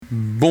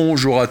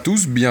Bonjour à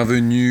tous,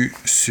 bienvenue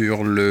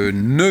sur le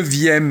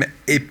 9e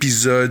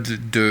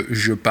épisode de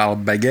Je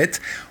parle baguette.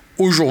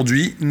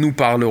 Aujourd'hui, nous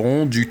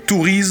parlerons du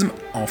tourisme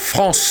en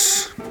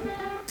France.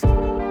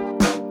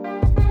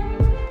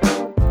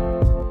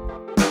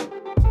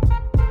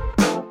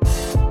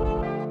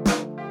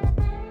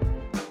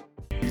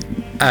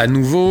 À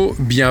nouveau,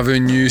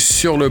 bienvenue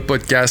sur le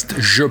podcast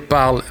Je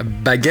parle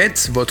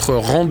baguette, votre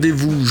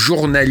rendez-vous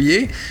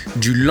journalier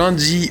du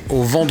lundi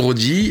au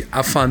vendredi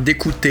afin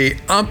d'écouter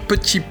un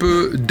petit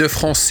peu de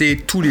français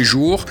tous les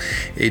jours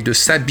et de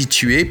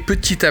s'habituer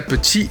petit à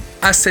petit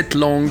à cette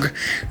langue.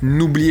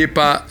 N'oubliez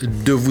pas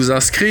de vous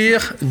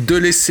inscrire, de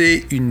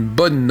laisser une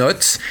bonne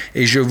note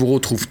et je vous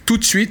retrouve tout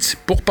de suite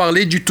pour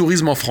parler du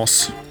tourisme en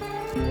France.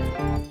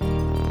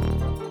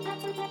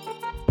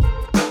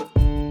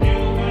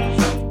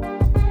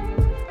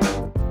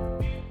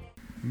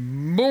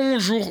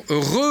 Bonjour,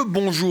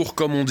 rebonjour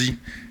comme on dit,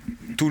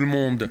 tout le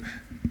monde.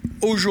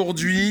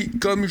 Aujourd'hui,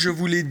 comme je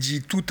vous l'ai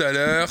dit tout à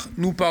l'heure,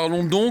 nous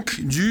parlons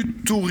donc du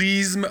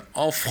tourisme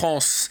en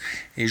France.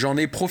 Et j'en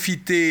ai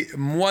profité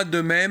moi de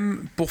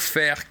même pour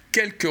faire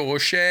quelques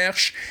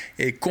recherches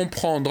et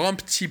comprendre un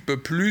petit peu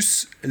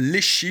plus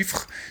les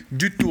chiffres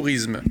du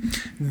tourisme.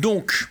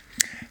 Donc,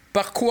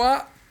 par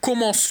quoi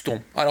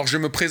commence-t-on ? Alors je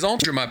me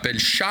présente, je m'appelle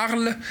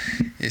Charles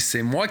et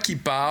c'est moi qui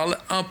parle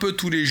un peu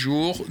tous les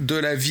jours de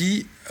la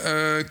vie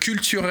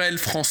culturelle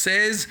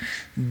française,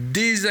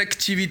 des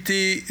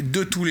activités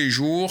de tous les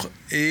jours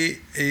etc.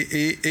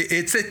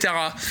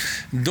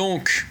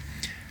 Donc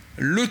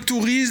le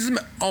tourisme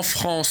en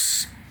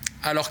France.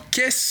 Alors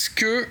qu'est-ce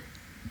que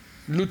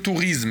le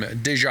tourisme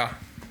déjà ?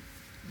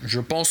 Je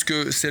pense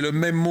que c'est le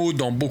même mot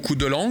dans beaucoup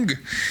de langues,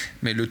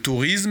 mais le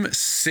tourisme,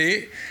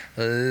 c'est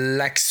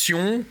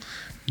l'action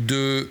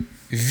de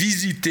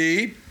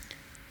visiter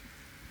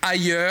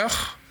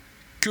ailleurs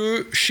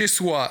que chez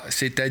soi,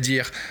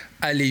 c'est-à-dire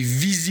aller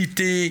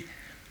visiter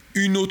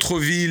une autre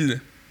ville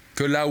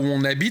que là où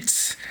on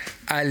habite,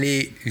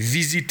 aller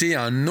visiter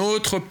un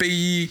autre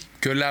pays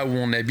que là où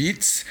on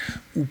habite,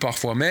 ou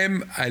parfois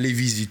même aller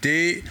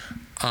visiter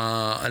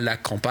la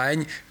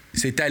campagne,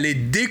 c'est aller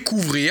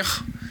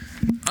découvrir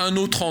un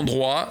autre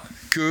endroit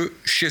que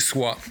chez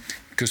soi,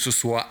 que ce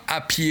soit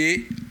à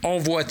pied, en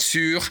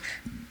voiture,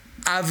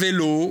 à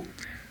vélo,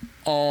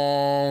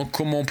 en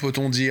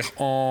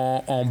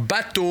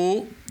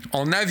bateau,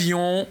 en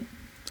avion,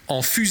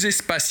 en fusée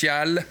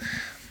spatiale,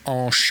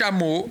 en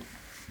chameau,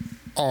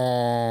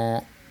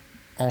 en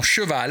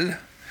cheval.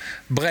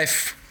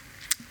 Bref,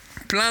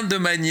 plein de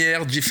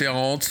manières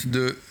différentes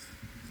de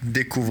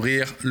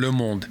découvrir le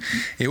monde.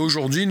 Et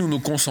aujourd'hui, nous nous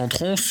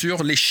concentrons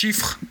sur les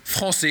chiffres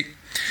français.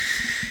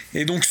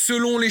 Et donc,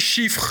 selon les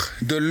chiffres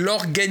de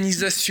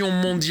l'Organisation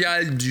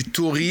mondiale du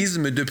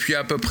tourisme, depuis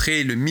à peu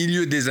près le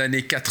milieu des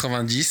années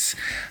 90,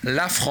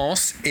 la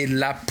France est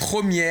la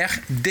première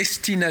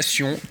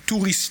destination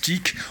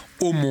touristique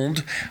au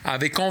monde,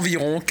 avec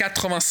environ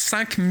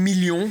 85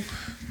 millions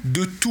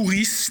de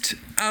touristes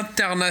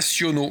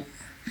internationaux.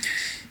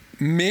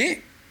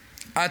 Mais,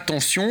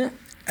 attention,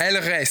 elle est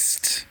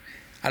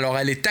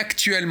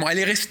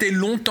restée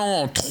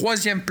longtemps en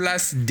 3e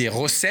place des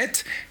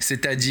recettes,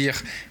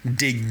 c'est-à-dire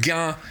des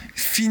gains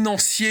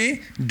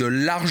financiers, de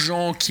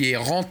l'argent qui est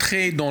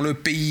rentré dans le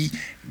pays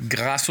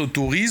grâce au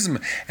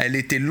tourisme. Elle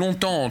était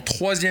longtemps en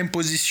 3e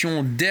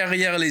position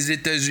derrière les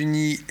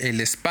États-Unis et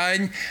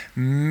l'Espagne,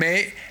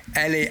 mais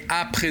elle est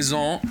à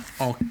présent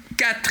en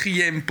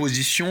 4e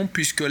position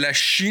puisque la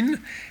Chine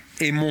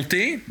est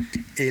montée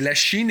et la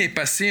Chine est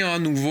passée à un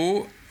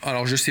nouveau...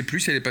 Alors je ne sais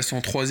plus si elle est passée en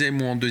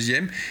 3e ou en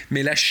 2e,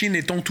 mais la Chine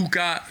est en tout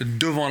cas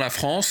devant la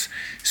France,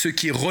 ce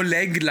qui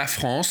relègue la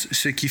France,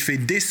 ce qui fait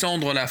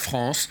descendre la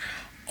France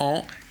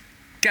en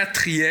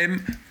 4e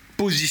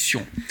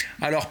position.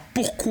 Alors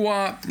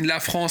pourquoi la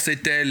France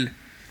est-elle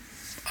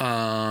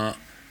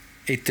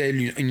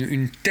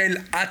une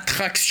telle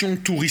attraction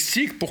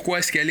touristique ? Pourquoi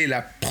est-ce qu'elle est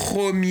la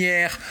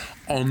première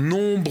en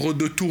nombre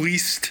de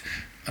touristes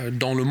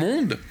dans le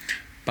monde ?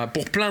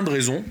 Pour plein de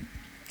raisons.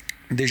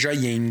 Déjà,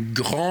 il y a une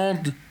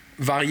grande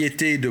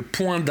variété de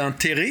points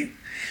d'intérêt,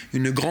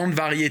 une grande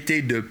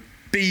variété de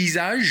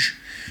paysages,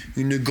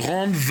 une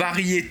grande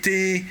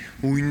variété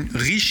ou une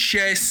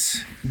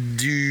richesse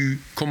du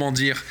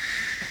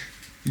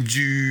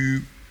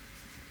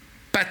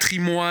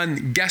patrimoine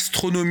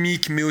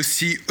gastronomique, mais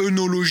aussi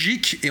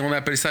œnologique, et on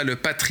appelle ça le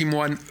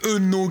patrimoine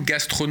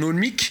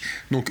œnogastronomique,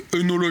 donc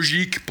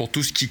œnologique pour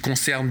tout ce qui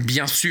concerne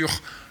bien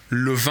sûr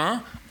le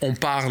vin. On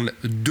parle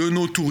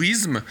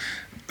d'œnotourisme.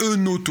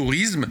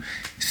 Œnotourisme,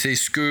 c'est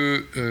ce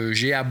que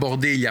j'ai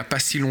abordé il n'y a pas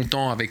si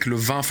longtemps avec le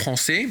vin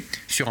français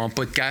sur un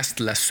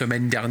podcast la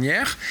semaine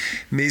dernière,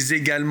 mais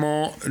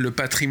également le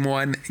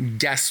patrimoine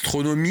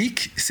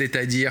gastronomique,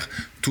 c'est-à-dire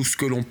tout ce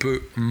que l'on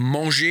peut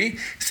manger,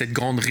 cette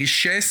grande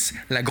richesse,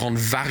 la grande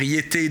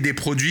variété des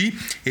produits.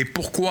 Et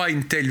pourquoi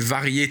une telle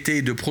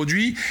variété de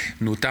produits ?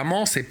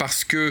 Notamment, c'est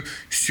parce que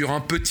sur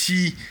un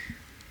petit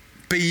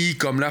pays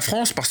comme la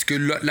France, parce que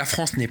la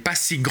France n'est pas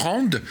si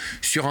grande,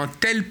 sur un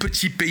tel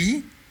petit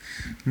pays,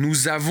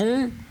 nous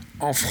avons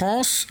en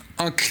France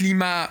un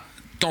climat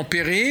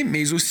tempéré,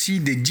 mais aussi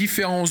des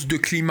différences de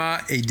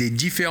climat et des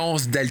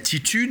différences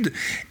d'altitude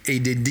et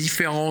des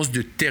différences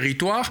de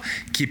territoire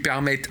qui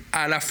permettent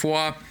à la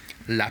fois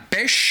la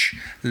pêche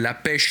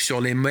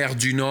sur les mers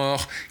du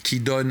Nord qui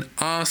donne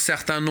un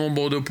certain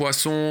nombre de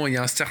poissons et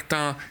un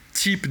certain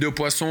type de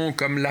poissons,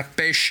 comme la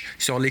pêche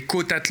sur les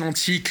côtes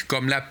atlantiques,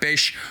 comme la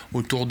pêche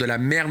autour de la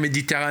mer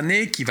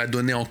Méditerranée qui va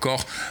donner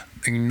encore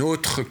une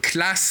autre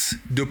classe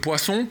de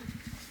poissons,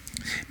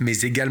 mais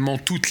également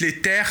toutes les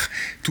terres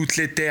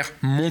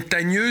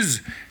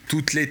montagneuses,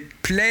 toutes les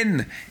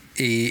plaines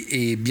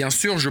et bien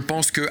sûr je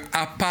pense que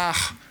à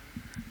part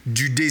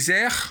du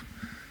désert,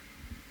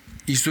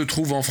 il se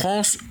trouve en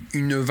France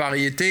une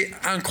variété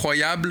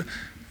incroyable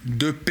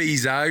de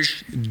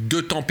paysages,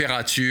 de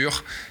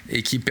températures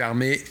et qui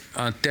permet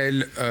un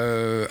tel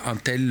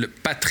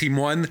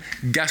patrimoine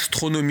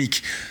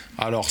gastronomique.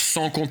 Alors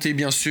sans compter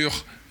bien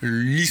sûr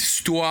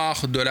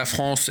l'histoire de la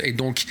France et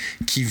donc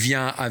qui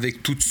vient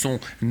avec toute son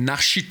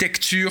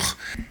architecture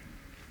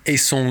et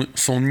son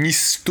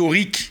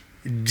historique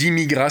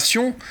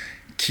d'immigration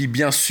qui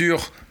bien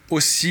sûr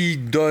aussi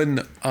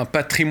donne un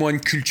patrimoine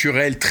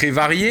culturel très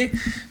varié.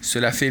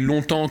 Cela fait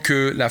longtemps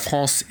que la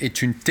France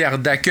est une terre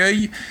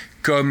d'accueil,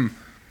 comme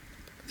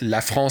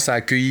la France a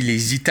accueilli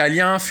les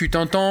Italiens fut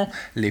un temps,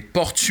 les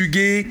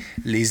Portugais,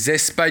 les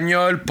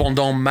Espagnols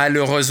pendant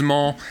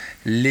malheureusement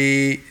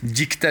les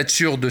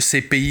dictatures de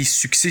ces pays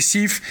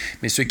successifs.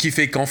 Mais ce qui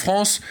fait qu'en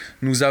France,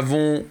 nous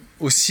avons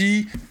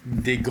aussi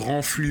des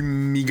grands flux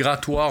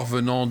migratoires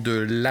venant de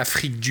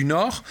l'Afrique du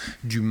Nord,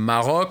 du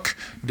Maroc,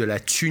 de la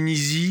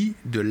Tunisie,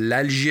 de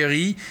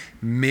l'Algérie,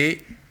 mais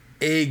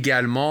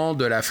également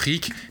de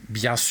l'Afrique,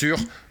 bien sûr,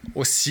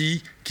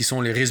 aussi, qui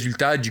sont les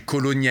résultats du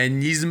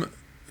colonialisme,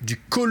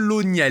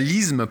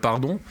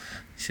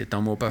 c'est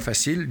un mot pas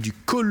facile, du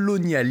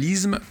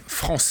colonialisme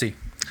français.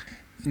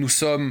 Nous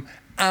sommes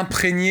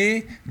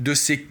imprégnés de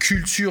ces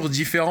cultures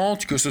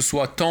différentes, que ce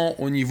soit tant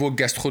au niveau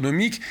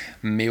gastronomique,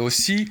 mais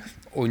aussi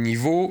au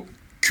niveau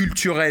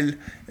culturel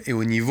et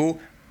au niveau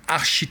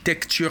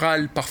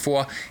architectural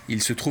parfois.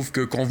 Il se trouve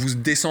que quand vous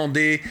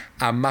descendez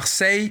à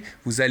Marseille,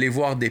 vous allez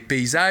voir des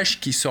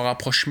paysages qui se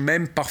rapprochent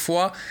même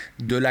parfois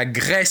de la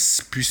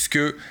Grèce, puisque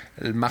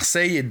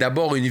Marseille est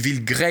d'abord une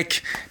ville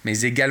grecque,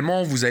 mais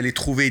également vous allez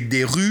trouver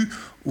des rues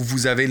où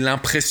vous avez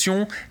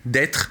l'impression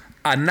d'être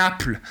à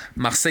Naples.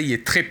 Marseille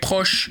est très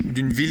proche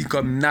d'une ville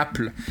comme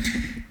Naples.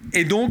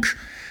 Et donc,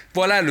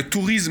 voilà, le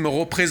tourisme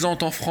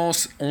représente en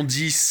France, on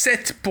dit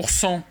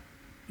 7%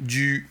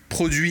 du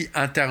produit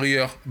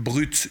intérieur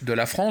brut de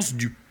la France,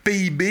 du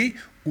PIB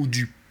ou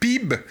du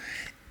PIB,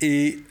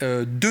 et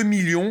 2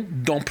 millions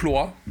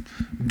d'emplois.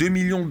 2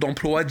 millions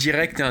d'emplois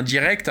directs et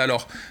indirects.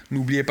 Alors,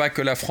 n'oubliez pas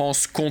que la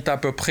France compte à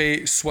peu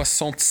près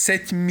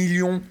 67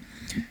 millions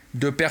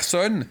de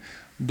personnes.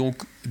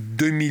 Donc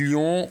 2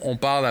 millions, on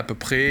parle à peu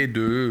près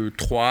de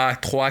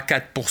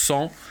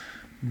 3-4%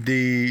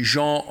 des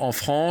gens en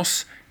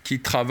France qui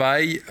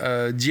travaillent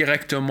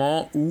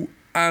directement ou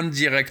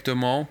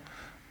indirectement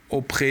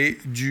auprès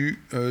du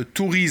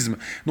tourisme.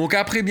 Donc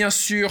après, bien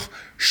sûr,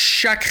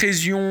 chaque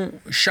région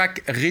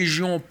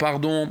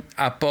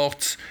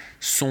apporte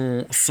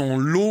son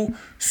lot,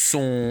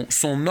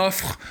 son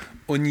offre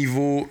au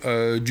niveau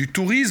du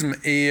tourisme.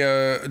 Et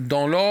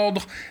dans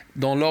l'ordre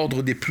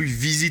des plus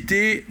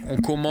visités, on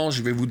commence,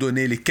 je vais vous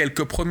donner les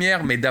quelques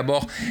premières, mais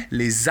d'abord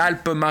les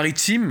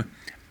Alpes-Maritimes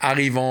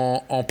arrivent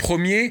en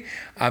premier.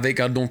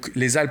 Donc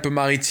les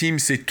Alpes-Maritimes,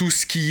 c'est tout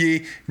ce qui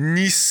est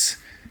Nice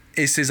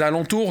et ses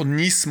alentours,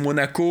 Nice,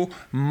 Monaco,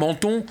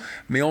 Menton.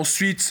 Mais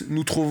ensuite,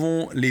 nous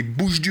trouvons les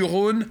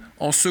Bouches-du-Rhône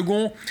en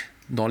second,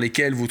 dans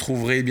lesquels vous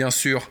trouverez bien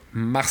sûr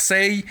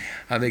Marseille,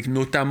 avec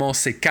notamment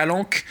ses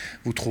calanques.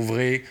 Vous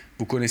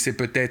connaissez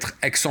peut-être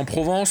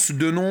Aix-en-Provence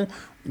de nom,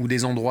 ou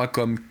des endroits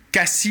comme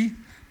Cassis.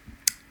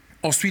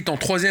 Ensuite, en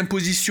troisième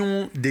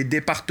position des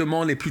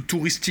départements les plus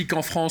touristiques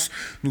en France,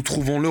 nous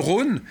trouvons le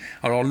Rhône.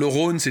 Alors le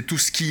Rhône, c'est tout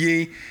ce qui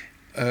est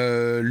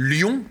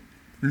Lyon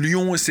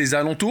et ses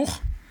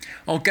alentours.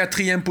 En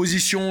quatrième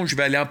position, je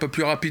vais aller un peu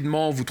plus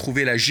rapidement, vous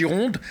trouvez la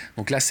Gironde.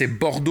 Donc là, c'est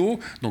Bordeaux.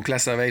 Donc là,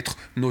 ça va être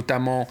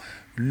notamment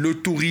le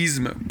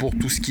tourisme pour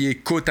tout ce qui est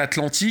côte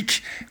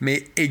atlantique,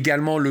 mais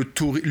également le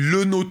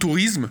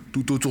no-tourisme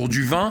tout autour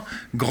du vin,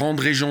 grande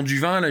région du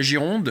vin, la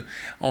Gironde.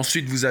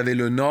 Ensuite, vous avez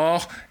le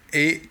Nord,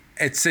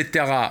 etc.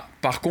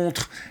 Par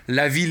contre,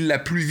 la ville la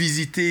plus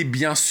visitée,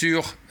 bien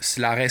sûr,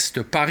 cela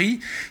reste Paris,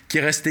 qui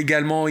reste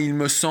également, il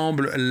me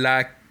semble,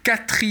 la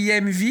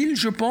quatrième ville,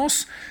 je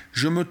pense.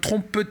 Je me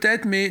trompe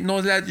peut-être, mais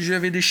non, là,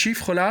 j'avais des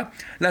chiffres là.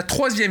 La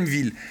troisième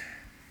ville.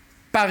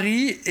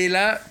 Paris est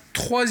la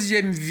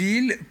troisième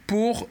ville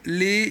pour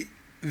les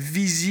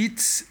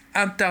visites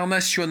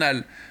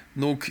internationales.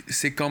 Donc,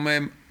 c'est quand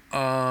même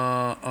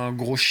un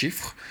gros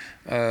chiffre.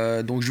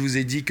 Donc, je vous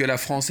ai dit que la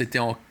France était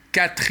en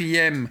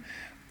quatrième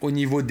au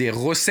niveau des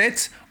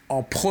recettes,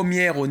 en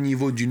première au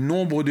niveau du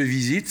nombre de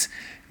visites,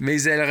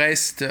 mais elle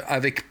reste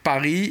avec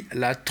Paris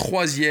la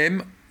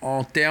troisième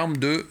en termes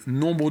de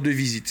nombre de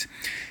visites.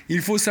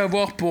 Il faut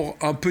savoir, pour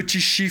un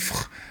petit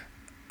chiffre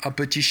un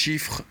petit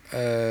chiffre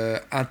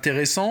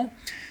intéressant,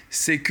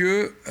 c'est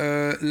que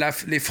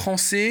les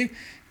Français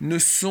ne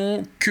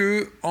sont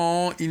que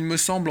il me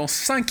semble, en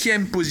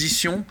 5e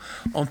position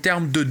en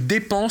termes de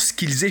dépenses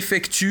qu'ils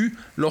effectuent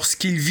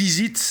lorsqu'ils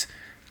visitent,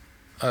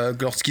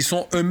 lorsqu'ils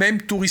sont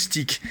eux-mêmes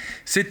touristiques.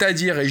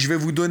 C'est-à-dire, et je vais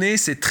vous donner,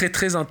 c'est très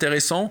très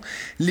intéressant,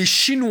 les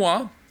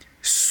Chinois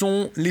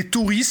sont les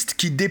touristes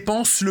qui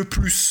dépensent le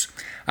plus,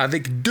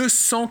 avec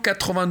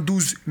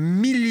 292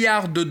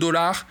 milliards de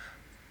dollars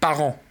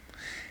par an.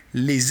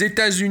 Les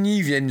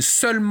États-Unis viennent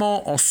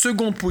seulement en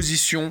seconde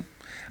position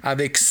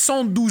avec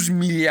 112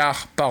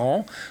 milliards par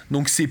an.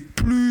 Donc c'est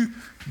plus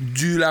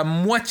de la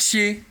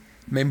moitié,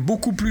 même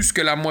beaucoup plus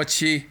que la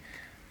moitié,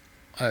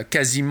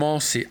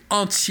 quasiment c'est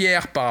un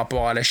tiers par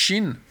rapport à la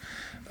Chine.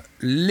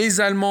 Les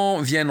Allemands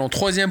viennent en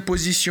 3e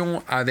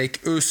position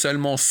avec eux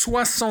seulement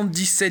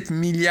 77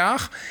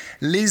 milliards.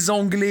 Les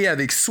Anglais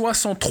avec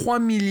 63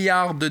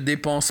 milliards de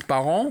dépenses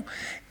par an.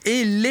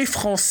 Et les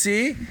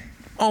Français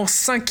en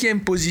 5e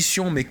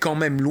position, mais quand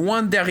même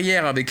loin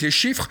derrière avec les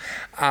chiffres,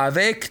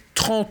 avec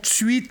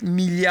 38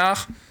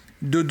 milliards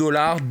de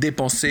dollars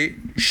dépensés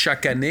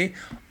chaque année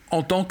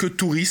en tant que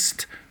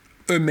touristes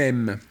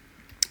eux-mêmes.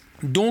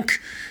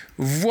 Donc,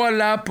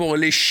 voilà pour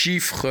les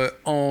chiffres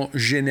en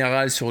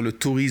général sur le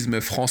tourisme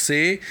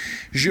français.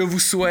 Je vous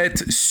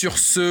souhaite sur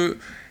ce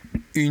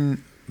une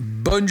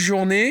bonne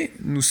journée.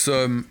 Nous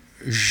sommes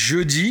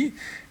jeudi.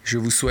 Je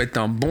vous souhaite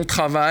un bon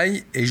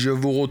travail et je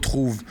vous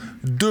retrouve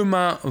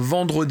demain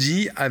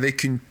vendredi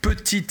avec une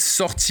petite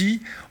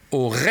sortie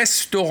au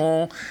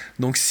restaurant.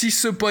 Donc si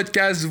ce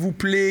podcast vous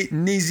plaît,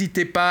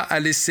 n'hésitez pas à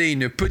laisser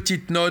une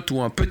petite note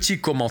ou un petit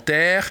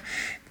commentaire.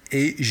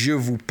 Et je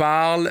vous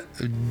parle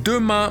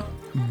demain.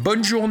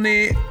 Bonne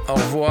journée, au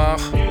revoir.